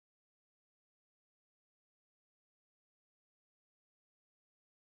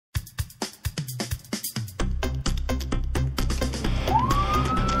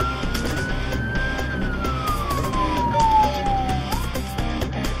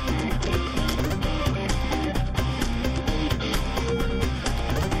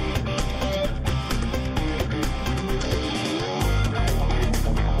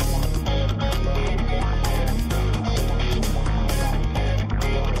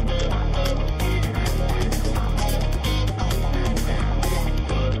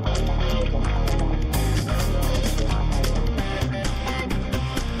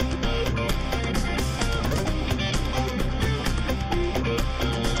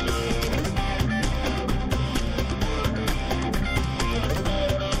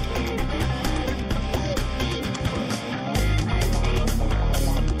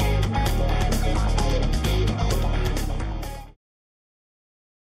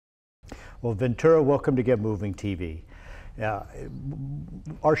Well, Ventura, welcome to Get Moving TV.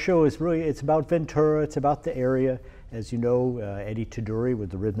 Our show is really, it's about Ventura, it's about the area. As you know, Eddie Taduri with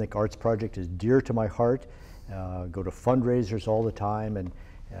the Rhythmic Arts Project is dear to my heart. Go to fundraisers all the time, and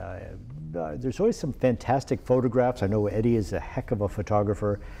there's always some fantastic photographs. I know Eddie is a heck of a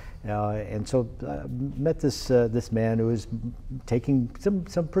photographer. And so met this man who was taking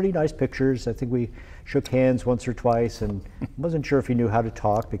some pretty nice pictures. I think we shook hands once or twice, and wasn't sure if he knew how to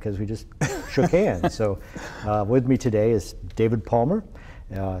talk because we just shook hands. So with me today is David Palmer.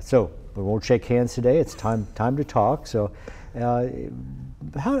 So we won't shake hands today. It's time to talk. So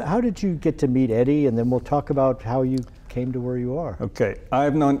how did you get to meet Eddie? And then we'll talk about how you came to where you are. Okay,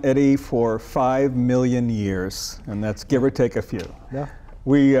 I've known Eddie for 5 million years, and that's give or take a few. Yeah.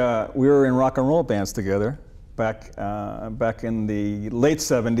 We were in rock and roll bands together back in the late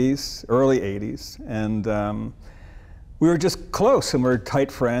 70s, early 80s, and we were just close, and we were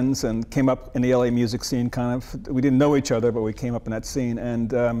tight friends, and came up in the LA music scene kind of. We didn't know each other, but we came up in that scene, and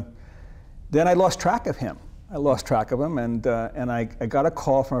then I lost track of him. And I got a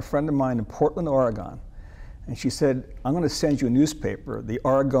call from a friend of mine in Portland, Oregon, and she said, "I'm going to send you a newspaper, the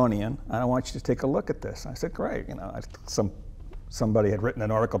Oregonian, and I want you to take a look at this." I said, "Great," you know, somebody had written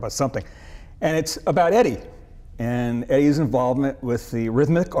an article about something. And it's about Eddie and Eddie's involvement with the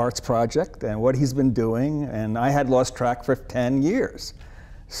Rhythmic Arts Project and what he's been doing. And I had lost track for 10 years.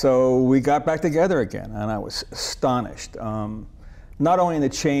 So we got back together again, and I was astonished. Not only in the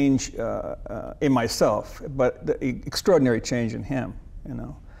change in myself, but the extraordinary change in him, you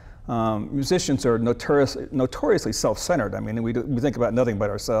know. Musicians are notoriously self-centered. I mean, we think about nothing but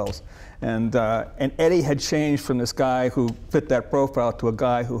ourselves. And Eddie had changed from this guy who fit that profile to a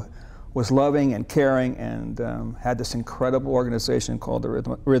guy who was loving and caring, and had this incredible organization called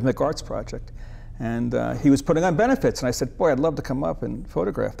the Rhythmic Arts Project. And he was putting on benefits, and I said, "Boy, I'd love to come up and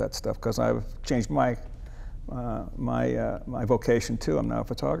photograph that stuff because I've changed my vocation too. I'm now a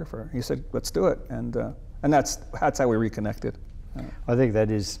photographer." He said, "Let's do it," and that's how we reconnected. I think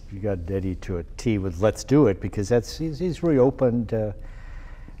that is, you got Eddie to a T with "let's do it," because he's really opened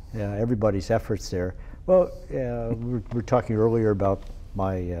everybody's efforts there. Well, we were talking earlier about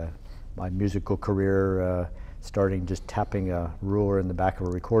my musical career, starting just tapping a ruler in the back of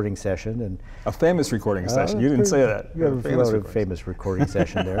a recording session, and a famous recording session. You didn't say that. You have a famous recording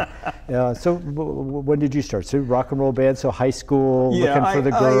session there. So when did you start? So rock and roll band, so high school, looking for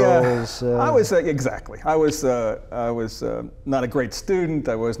the girls. I was exactly. I was not a great student.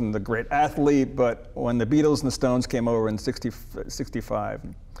 I wasn't a great athlete. But when the Beatles and the Stones came over in '65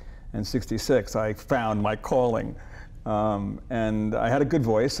 and '66, I found my calling. And I had a good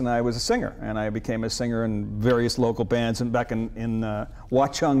voice, and I was a singer, and I became a singer in various local bands and back in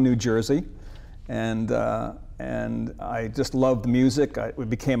Watchung, New Jersey, and I just loved music. It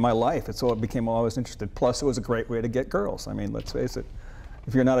became my life. It became all I was interested. Plus, it was a great way to get girls. I mean, let's face it,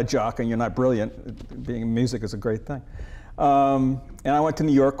 if you're not a jock and you're not brilliant, being in music is a great thing. And I went to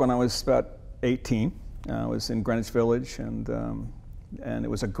New York when I was about 18. I was in Greenwich Village, and it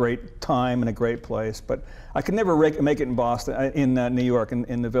was a great time and a great place, but I could never make it in Boston, in New York,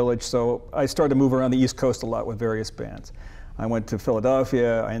 in the Village, so I started to move around the East Coast a lot with various bands. I went to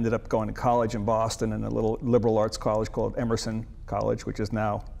Philadelphia. I ended up going to college in Boston in a little liberal arts college called Emerson College, which is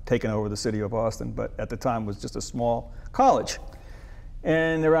now taken over the city of Boston, but at the time was just a small college.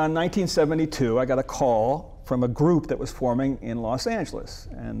 And around 1972, I got a call from a group that was forming in Los Angeles,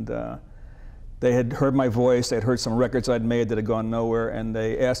 and they had heard my voice, they had heard some records I'd made that had gone nowhere, and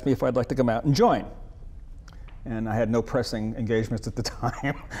they asked me if I'd like to come out and join. And I had no pressing engagements at the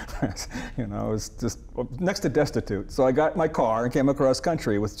time. You know, I was just next to destitute. So I got my car and came across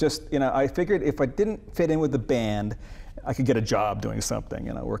country with just, you know, I figured if I didn't fit in with the band, I could get a job doing something,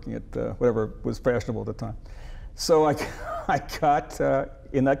 you know, working at whatever was fashionable at the time. So I got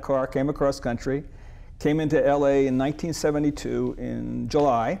in that car, came across country, came into LA in 1972 in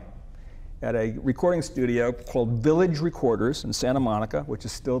July, at a recording studio called Village Recorders in Santa Monica, which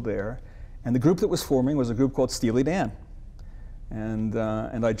is still there. And the group that was forming was a group called Steely Dan. And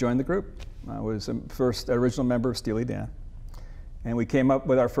I joined the group. I was the first original member of Steely Dan. And we came up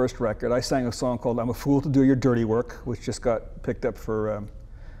with our first record. I sang a song called "I'm a Fool to Do Your Dirty Work," which just got picked up for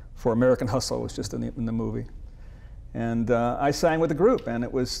American Hustle. It was just in the movie. And I sang with the group, and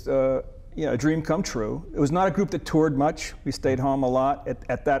it was a dream come true. It was not a group that toured much. We stayed home a lot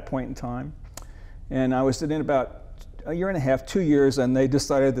at that point in time. And I was in about a year and a half, 2 years, and they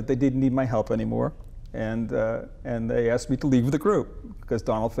decided that they didn't need my help anymore. And they asked me to leave the group because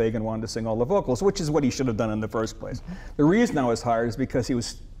Donald Fagen wanted to sing all the vocals, which is what he should have done in the first place. The reason I was hired is because he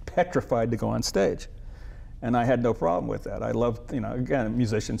was petrified to go on stage. And I had no problem with that. I loved, again, a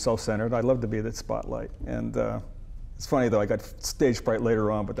musician, self-centered. I loved to be the spotlight. And it's funny though, I got stage fright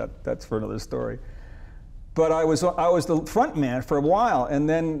later on, but that's for another story. But I was the front man for a while, and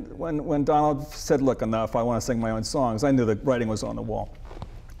then when Donald said, look, enough, I want to sing my own songs, I knew the writing was on the wall.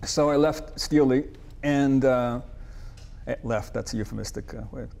 So I left Steely, and left, that's a euphemistic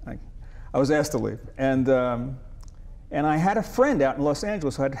word. I was asked to leave. And I had a friend out in Los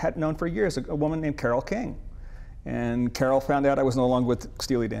Angeles who I had known for years, a woman named Carole King. And Carole found out I was no longer with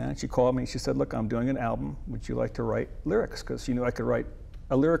Steely Dan. She called me, she said, look, I'm doing an album. Would you like to write lyrics? Because she knew I could write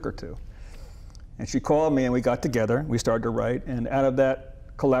a lyric or two. And she called me and we got together, we started to write, and out of that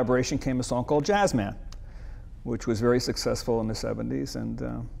collaboration came a song called Jazzman, which was very successful in the 70s.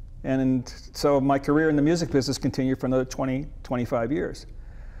 And so my career in the music business continued for another 20, 25 years.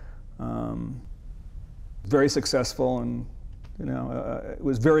 Very successful, and it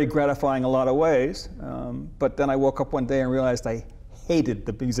was very gratifying in a lot of ways. But then I woke up one day and realized I hated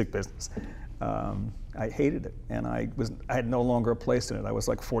the music business. I hated it, and I had no longer a place in it. I was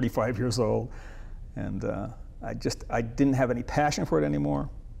like 45 years old, and I didn't have any passion for it anymore,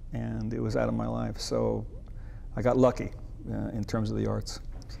 and it was out of my life. So I got lucky in terms of the arts.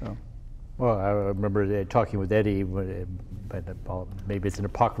 So. Well, I remember talking with Eddie, but maybe it's an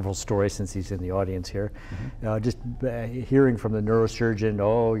apocryphal story since he's in the audience here. Mm-hmm. Just hearing from the neurosurgeon,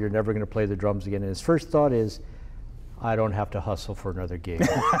 oh, you're never going to play the drums again. And his first thought is, I don't have to hustle for another gig.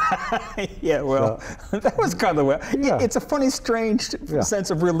 Yeah, well, so, that was kind of the way. Yeah. It's a funny, strange sense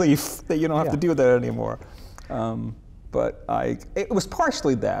of relief that you don't have to do that anymore. But it was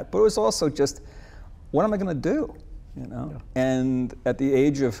partially that, but it was also just, what am I going to do? And at the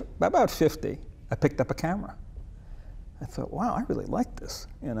age of about 50, I picked up a camera. I thought, wow, I really like this.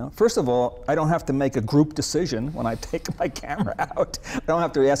 First of all, I don't have to make a group decision when I take my camera out. I don't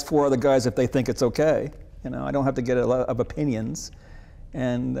have to ask 4 other guys if they think it's okay. I don't have to get a lot of opinions,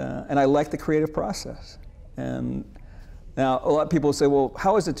 and I like the creative process. And now a lot of people say, well,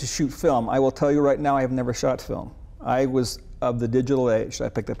 how is it to shoot film? I will tell you right now, I have never shot film. I was of the digital age. I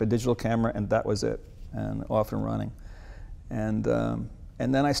picked up a digital camera, and that was it, and off and running. And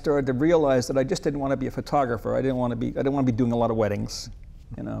then I started to realize that I just didn't want to be a photographer. I didn't want to be doing a lot of weddings.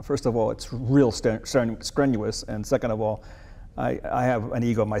 First of all, it's real strenuous, and second of all, I have an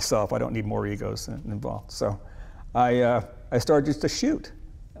ego myself. I don't need more egos involved. So I started just to shoot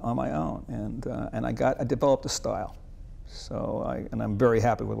on my own, and I developed a style. So I'm very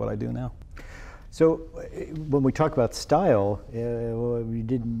happy with what I do now. So when we talk about style, you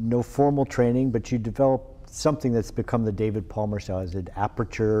did no formal training, but you developed something that's become the David Palmer style. Is it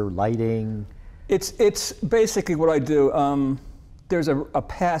aperture, lighting? It's basically what I do. There's a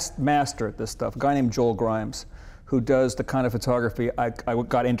past master at this stuff, a guy named Joel Grimes, who does the kind of photography I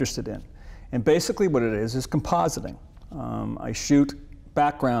got interested in. And basically what it is compositing. I shoot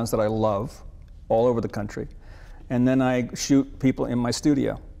backgrounds that I love all over the country, and then I shoot people in my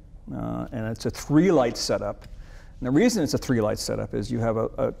studio. And it's a 3-light setup. And the reason it's a 3-light setup is you have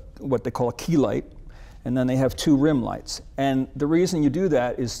what they call a key light, and then they have 2 rim lights. And the reason you do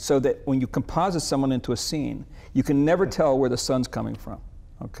that is so that when you composite someone into a scene, you can never tell where the sun's coming from,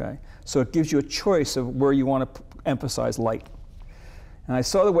 okay? So it gives you a choice of where you want to emphasize light. And I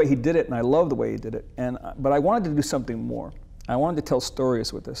saw the way he did it, and I love the way he did it. But I wanted to do something more. I wanted to tell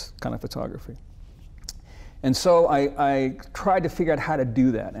stories with this kind of photography. And so I tried to figure out how to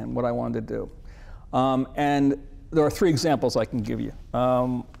do that and what I wanted to do. And there are 3 examples I can give you.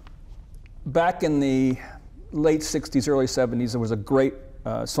 Back in the late 60s, early 70s, there was a great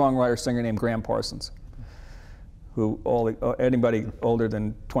songwriter, singer named Graham Parsons, who anybody older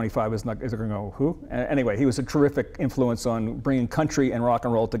than 25 is going to go, who? Anyway, he was a terrific influence on bringing country and rock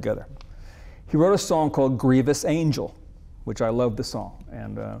and roll together. He wrote a song called Grievous Angel, which I love the song.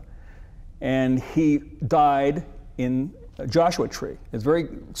 And he died in a Joshua Tree. It's a very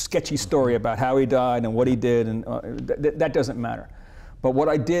sketchy story about how he died and what he did, and that doesn't matter. But what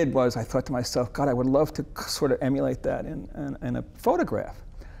I did was I thought to myself, God, I would love to sort of emulate that in a photograph.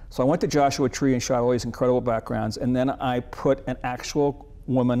 So I went to Joshua Tree and shot all these incredible backgrounds, and then I put an actual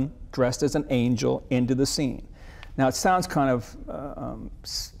woman dressed as an angel into the scene. Now it sounds kind of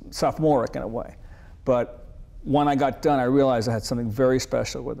sophomoric in a way, but when I got done, I realized I had something very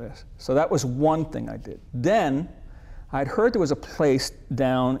special with this. So that was one thing I did. Then I'd heard there was a place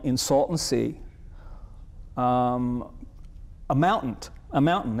down in Salton Sea, a mountain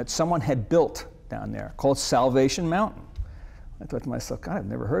that someone had built down there called Salvation Mountain. I thought to myself, God, I've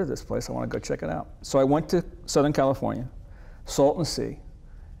never heard of this place. I want to go check it out. So I went to Southern California, Salton Sea,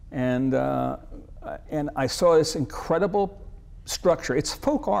 and I saw this incredible structure. It's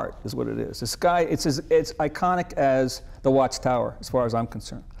folk art, is what it is. This guy, it's iconic as the Watchtower, as far as I'm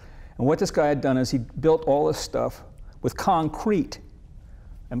concerned. And what this guy had done is he built all this stuff with concrete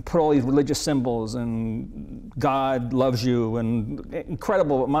and put all these religious symbols and God loves you and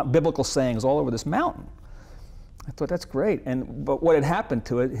incredible biblical sayings all over this mountain. I thought, that's great. But what had happened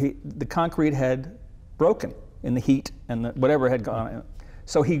to it, the concrete had broken in the heat and whatever had gone.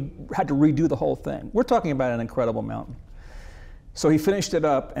 So he had to redo the whole thing. We're talking about an incredible mountain. So he finished it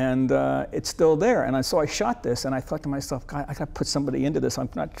up, and it's still there. And so I shot this, and I thought to myself, God, I got to put somebody into this. I'm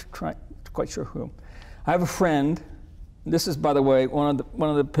not quite sure who. I have a friend. This is, by the way, one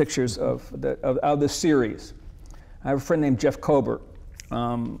of the pictures of this series. I have a friend named Jeff Colbert.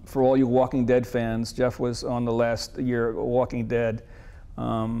 For all you Walking Dead fans, Jeff was on the last year of Walking Dead.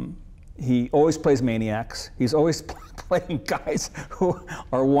 He always plays maniacs. He's always playing guys who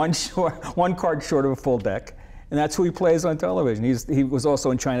are one card short of a full deck, and that's who he plays on television. He was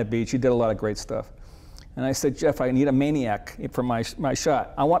also in China Beach. He did a lot of great stuff. And I said, Jeff, I need a maniac for my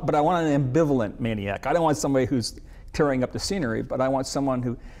shot. But I want an ambivalent maniac. I don't want somebody who's tearing up the scenery, but I want someone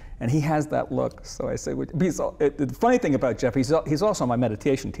who, and he has that look. So I said, the funny thing about Jeff, he's also my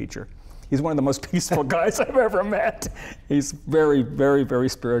meditation teacher. He's one of the most peaceful guys I've ever met. He's very, very, very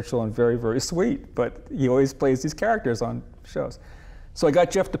spiritual and very, very sweet, but he always plays these characters on shows. So I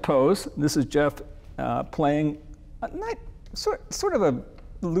got Jeff to pose. This is Jeff playing sort of a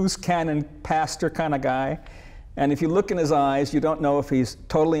loose cannon pastor kind of guy. And if you look in his eyes, you don't know if he's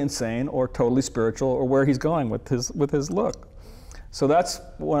totally insane or totally spiritual or where he's going with his look. So that's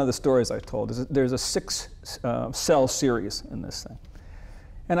one of the stories I told. There's a 6-cell series in this thing.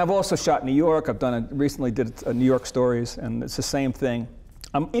 And I've also shot in New York. Recently did New York stories, and it's the same thing.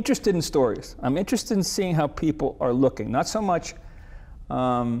 I'm interested in stories. I'm interested in seeing how people are looking. Not so much, it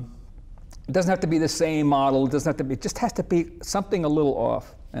doesn't have to be the same model. It doesn't have to be, it just has to be something a little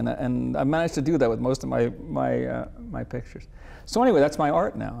off. And I managed to do that with most of my pictures. So anyway, that's my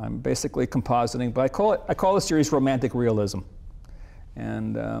art now. I'm basically compositing, but I call the series romantic realism.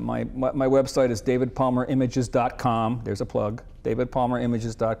 And my website is davidpalmerimages.com. There's a plug,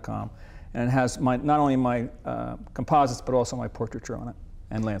 davidpalmerimages.com. And it has not only my composites, but also my portraiture on it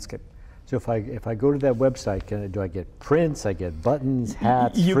and landscape. So if I go to that website, do I get prints? I get buttons,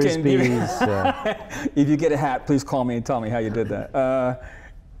 hats, frisbees? If you get a hat, please call me and tell me how you did that.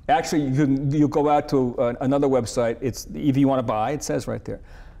 Actually, you go out to another website. If you want to buy, it says right there.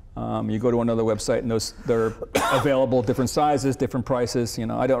 You go to another website, and they're available, different sizes, different prices. You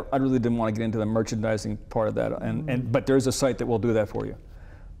know, I really didn't want to get into the merchandising part of that, but there's a site that will do that for you.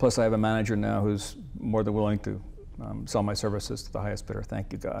 Plus, I have a manager now who's more than willing to sell my services to the highest bidder.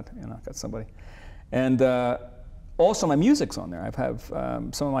 Thank you, God. You know, I got somebody. And also, my music's on there. I have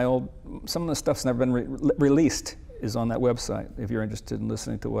some of the stuff's never been released is on that website. If you're interested in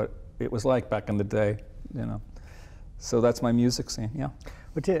listening to what it was like back in the day, you know. So that's my music scene. Yeah.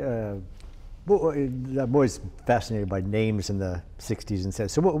 I'm always fascinated by names in the 60s and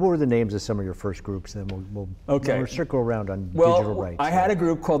 70s. So what were the names of some of your first groups? And we'll circle around on digital rights. I had a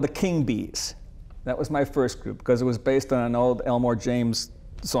group called the King Bees. That was my first group because it was based on an old Elmore James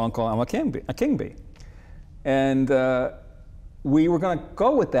song called I'm a King Bee. And we were going to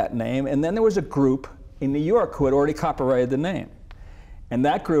go with that name, and then there was a group in New York who had already copyrighted the name. And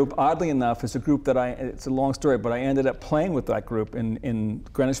that group, oddly enough, is a group that it's a long story, but I ended up playing with that group in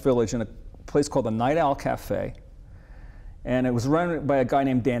Greenwich Village in a place called the Night Owl Cafe. And it was run by a guy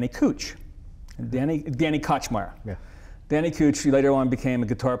named Danny Cooch. Danny Kochmeyer. Yeah. Danny Cooch later on became a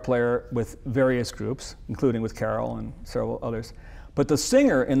guitar player with various groups, including with Carol and several others. But the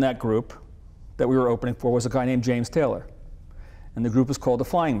singer in that group that we were opening for was a guy named James Taylor. And the group was called The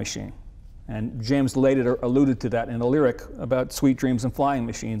Flying Machine. And James later alluded to that in a lyric about sweet dreams and flying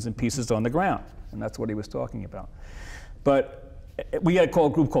machines and pieces on the ground. And that's what he was talking about. But we had a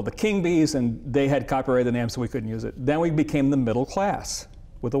group called the King Bees, and they had copyrighted the name, so we couldn't use it. Then we became the Middle Class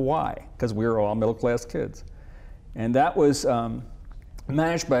with a Y, because we were all middle class kids. And that was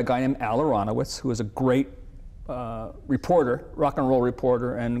managed by a guy named Al Aronowitz, who was a great reporter, rock and roll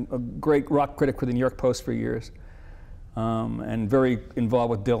reporter, and a great rock critic for the New York Post for years. And very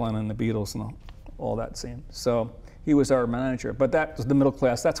involved with Dylan and the Beatles and all that scene. So he was our manager. But that was the Middle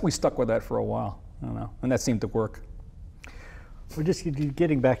Class. We stuck with that for a while, and that seemed to work. Well, just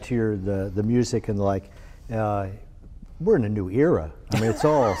getting back to the music and we're in a new era. I mean, it's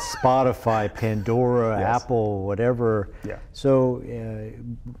all Spotify, Pandora, yes. Apple, whatever. Yeah. So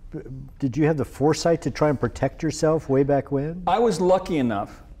did you have the foresight to try and protect yourself way back when? I was lucky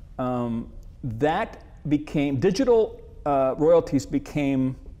enough. Digital royalties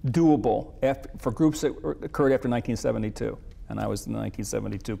became doable for groups that occurred after 1972. and I was in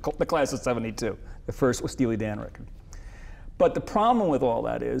 1972, the class of 72, the first was Steely Dan record. But the problem with all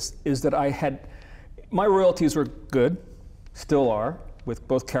that is that my royalties were good, still are, with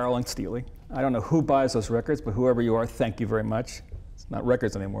both Carol and Steely. I don't know who buys those records, but whoever you are, thank you very much. It's not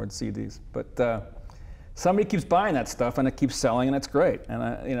records anymore, it's CDs. But somebody keeps buying that stuff, and it keeps selling, and it's great,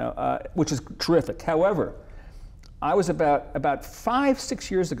 and which is terrific. However, I was about 5,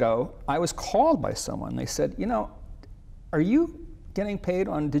 6 years ago, I was called by someone. They said, are you getting paid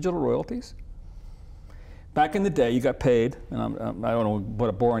on digital royalties? Back in the day, you got paid, and I don't want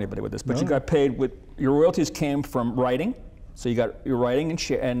to bore anybody with this, but you got paid with, your royalties came from writing, so you got your writing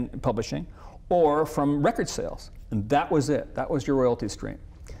and publishing, or from record sales, and that was it. That was your royalty stream.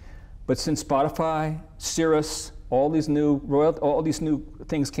 But since Spotify, Sirius, all these new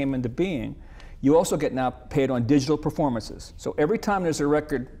things came into being, you also get now paid on digital performances. So every time there's a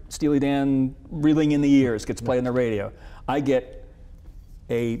record, Steely Dan, Reeling in the Years, gets played on the radio, I get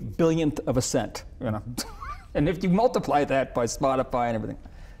a billionth of a cent, And if you multiply that by Spotify and everything,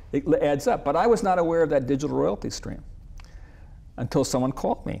 it adds up. But I was not aware of that digital royalty stream until someone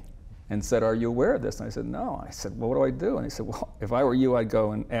called me and said, are you aware of this? And I said, no. I said, well, what do I do? And he said, well, if I were you, I'd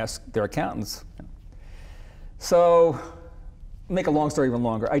go and ask their accountants. So, make a long story even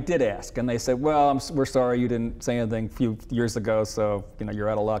longer, I did ask, and they said, well, we're sorry you didn't say anything a few years ago, so you're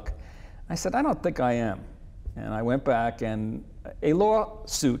out of luck. I said, I don't think I am. And I went back, and a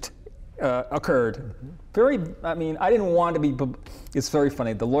lawsuit occurred. I didn't want to be, it's very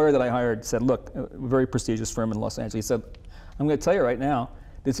funny. The lawyer that I hired said, look, a very prestigious firm in Los Angeles, he said, I'm going to tell you right now,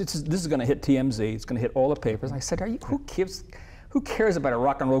 this is going to hit TMZ, it's going to hit all the papers. And I said, who cares about a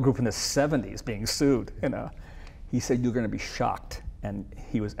rock and roll group in the 70s being sued, He said, you're going to be shocked. And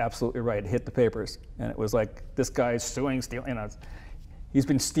he was absolutely right. It hit the papers. And it was like, this guy's suing he's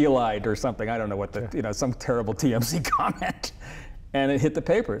been steel-eyed or something. I don't know what some terrible TMZ comment. And it hit the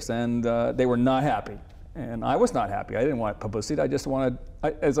papers, and they were not happy. And I was not happy. I didn't want publicity. I just wanted,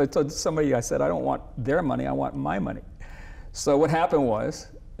 as I told somebody, I said, I don't want their money, I want my money. So what happened was,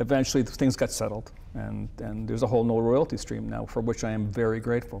 eventually things got settled, and there's a whole no royalty stream now, for which I am very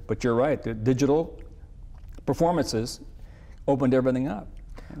grateful. But you're right, the digital performances opened everything up.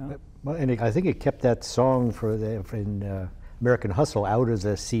 Well, and I think it kept that song in American Hustle out as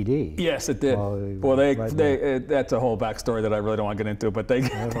a CD. Yes, it did. Well, that's a whole backstory that I really don't want to get into, but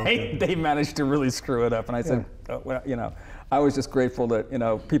they managed to really screw it up. And I said, I was just grateful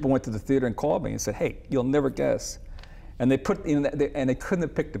that people went to the theater and called me and said, hey, you'll never guess. And they couldn't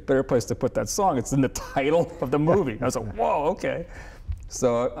have picked a better place to put that song. It's in the title of the movie. I was like, whoa, okay.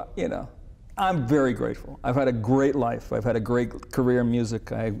 So, I'm very grateful. I've had a great life. I've had a great career in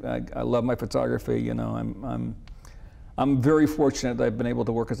music. I love my photography. I'm very fortunate that I've been able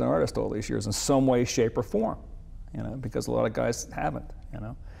to work as an artist all these years in some way, shape, or form. Because a lot of guys haven't.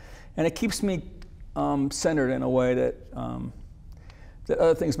 And it keeps me centered in a way that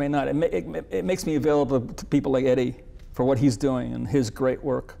other things may not. It makes me available to people like Eddie for what he's doing and his great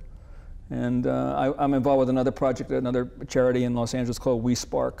work. And I'm involved with another project, another charity in Los Angeles called We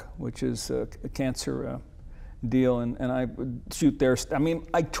Spark, which is a cancer deal. And I shoot there.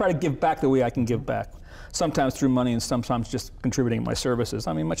 I try to give back the way I can give back. Sometimes through money and sometimes just contributing my services.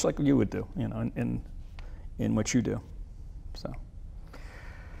 Much like you would do, in what you do. So.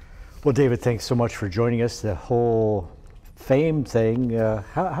 Well, David, thanks so much for joining us. The whole fame thing,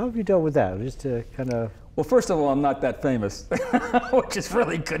 how have you dealt with that? Just to kind of... Well, first of all, I'm not that famous, which is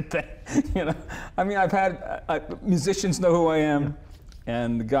really a good thing. I've had musicians know who I am,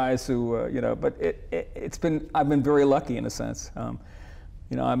 and the guys who, but I've been very lucky in a sense.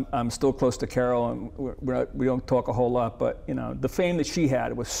 I'm still close to Carol, and we don't talk a whole lot, but the fame that she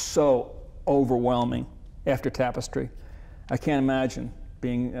had was so overwhelming after Tapestry. I can't imagine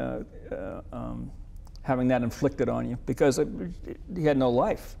being having that inflicted on you, because you had no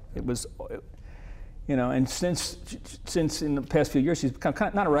life. It was. And since in the past few years, she's kind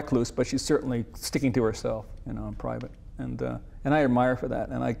of not a recluse, but she's certainly sticking to herself, in private, and I admire her for that.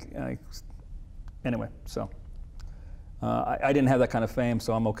 And anyway, so I didn't have that kind of fame,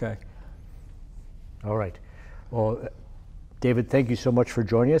 so I'm okay. All right. Well, David, thank you so much for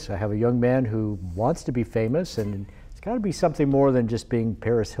joining us. I have a young man who wants to be famous, and it's got to be something more than just being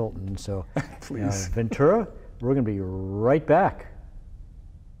Paris Hilton. So, please, Ventura, we're going to be right back.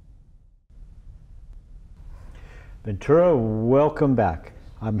 Ventura, welcome back.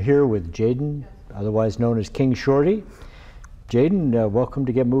 I'm here with Jaden, otherwise known as King Shorty. Jaden, welcome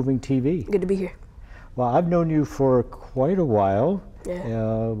to Get Moving TV. Good to be here. Well, I've known you for quite a while.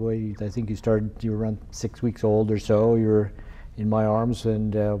 Yeah. I think you were around 6 weeks old or so. You were in my arms,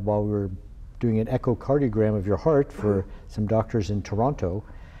 and while we were doing an echocardiogram of your heart for some doctors in Toronto.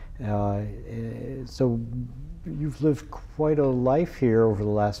 So you've lived quite a life here over the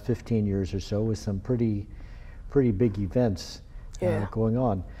last 15 years or so with some pretty big events going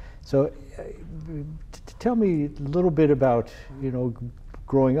on. So tell me a little bit about,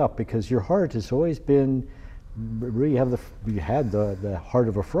 growing up, because your heart has always been, really you had the heart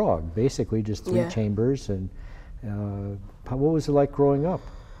of a frog, basically just 3 chambers. And what was it like growing up?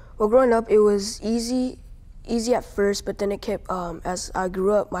 Well, growing up, it was easy at first, but then it kept, as I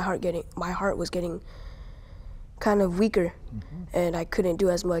grew up, my heart was getting kind of weaker, and I couldn't do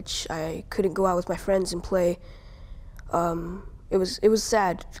as much. I couldn't go out with my friends and play. It was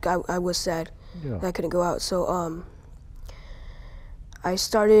sad. I was sad that I couldn't go out. So I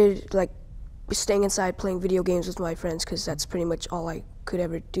started like staying inside playing video games with my friends, because that's pretty much all I could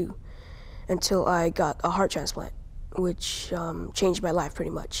ever do, until I got a heart transplant, which changed my life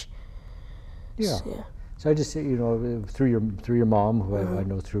pretty much. So I just, through your mom, who I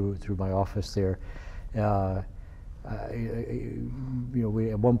know through my office there, we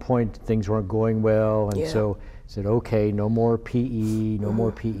at one point things weren't going well, and so said, okay, no more PE, no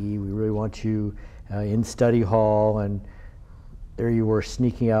more PE. We really want you in study hall. And there you were,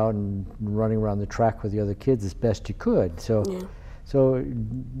 sneaking out and running around the track with the other kids as best you could. So, so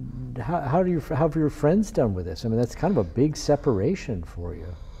how have your friends done with this? I mean, that's kind of a big separation for you.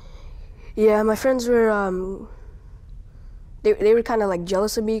 Yeah, my friends were they were kind of like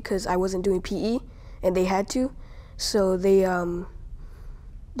jealous of me because I wasn't doing PE and they had to. So they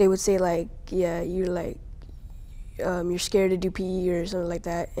would say like, yeah, you're like you're scared to do PE or something like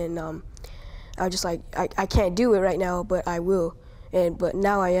that, and I was just like, I can't do it right now, but I will. But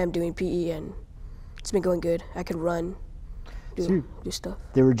now I am doing PE, and it's been going good. I could run, do stuff.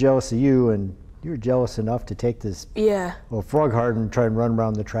 They were jealous of you, and you were jealous enough to take this frog heart and try and run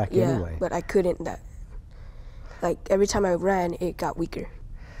around the track anyway. But I couldn't. Like every time I ran, it got weaker.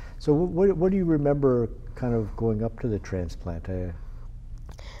 So what do you remember kind of going up to the transplant?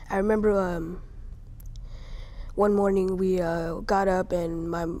 I remember one morning we got up, and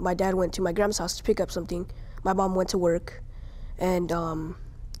my dad went to my grandma's house to pick up something. My mom went to work, and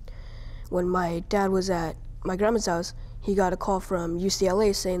when my dad was at my grandma's house, he got a call from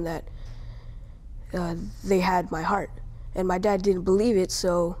UCLA saying that they had my heart. And my dad didn't believe it,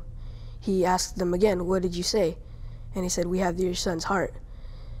 so he asked them again, what did you say? And he said, we have your son's heart.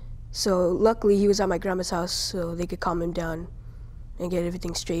 So luckily he was at my grandma's house, so they could calm him down and get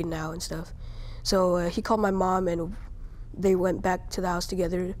everything straightened out and stuff. So he called my mom, and they went back to the house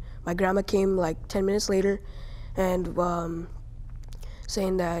together. My grandma came like 10 minutes later, and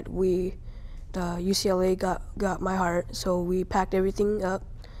saying that the UCLA got my heart, so we packed everything up.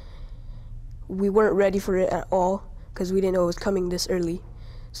 We weren't ready for it at all, because we didn't know it was coming this early.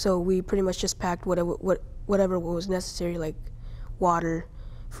 So we pretty much just packed whatever was necessary, like water,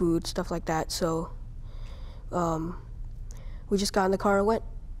 food, stuff like that. So we just got in the car and went.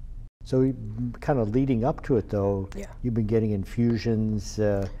 So kind of leading up to it, though, you've been getting infusions.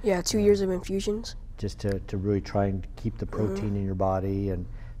 2 years of infusions. Just to really try and keep the protein in your body, and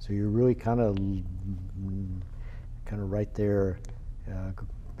so you're really kind of right there.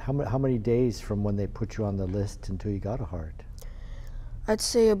 How many days from when they put you on the list until you got a heart? I'd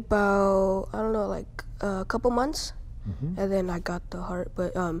say about, I don't know, like a couple months, and then I got the heart.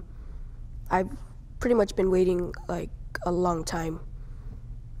 But I've pretty much been waiting like a long time,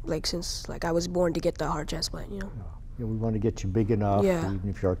 like since like I was born to get the heart transplant, we want to get you big enough. Even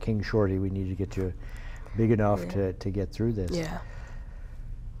if you're a King Shorty, we need to get you big enough to get through this.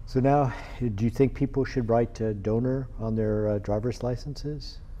 So now, do you think people should write donor on their driver's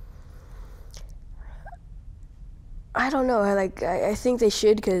licenses? I don't know. I think they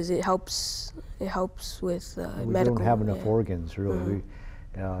should, because it helps with medical. We don't have enough organs, really.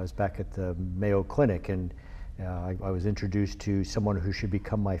 I was back at the Mayo Clinic, and I was introduced to someone who should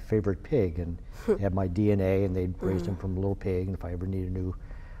become my favorite pig, and they had my DNA, and they'd raised him from a little pig, and if I ever need a new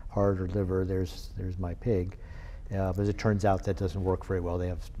heart or liver, there's my pig. But as it turns out, that doesn't work very well. They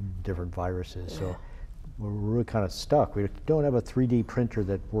have different viruses, so we're really kind of stuck. We don't have a 3D printer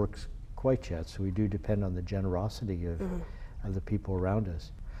that works quite yet, so we do depend on the generosity of the people around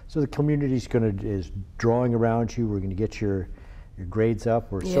us. So the community's is drawing around you. We're going to get your grades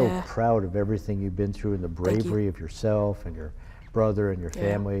up. We're so proud of everything you've been through, and the bravery of yourself and your brother and your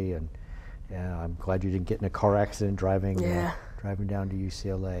family, and I'm glad you didn't get in a car accident driving down to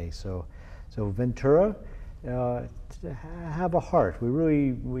UCLA. So Ventura, have a heart.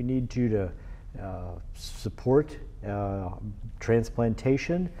 We need you to support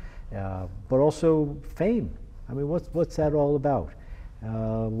transplantation, but also fame. I mean, what's that all about?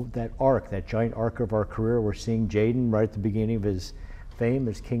 that arc, that giant arc of our career. We're seeing Jaden right at the beginning of his fame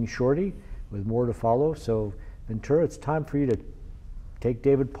as King Shorty, with more to follow. So Ventura, it's time for you to take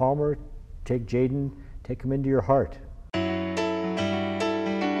David Palmer, take Jaden, take him into your heart.